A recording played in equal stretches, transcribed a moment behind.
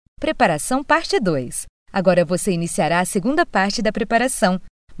Preparação parte 2. Agora você iniciará a segunda parte da preparação.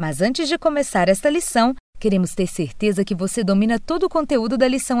 Mas antes de começar esta lição, queremos ter certeza que você domina todo o conteúdo da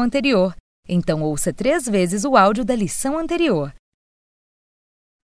lição anterior. Então ouça 3 vezes o áudio da lição anterior.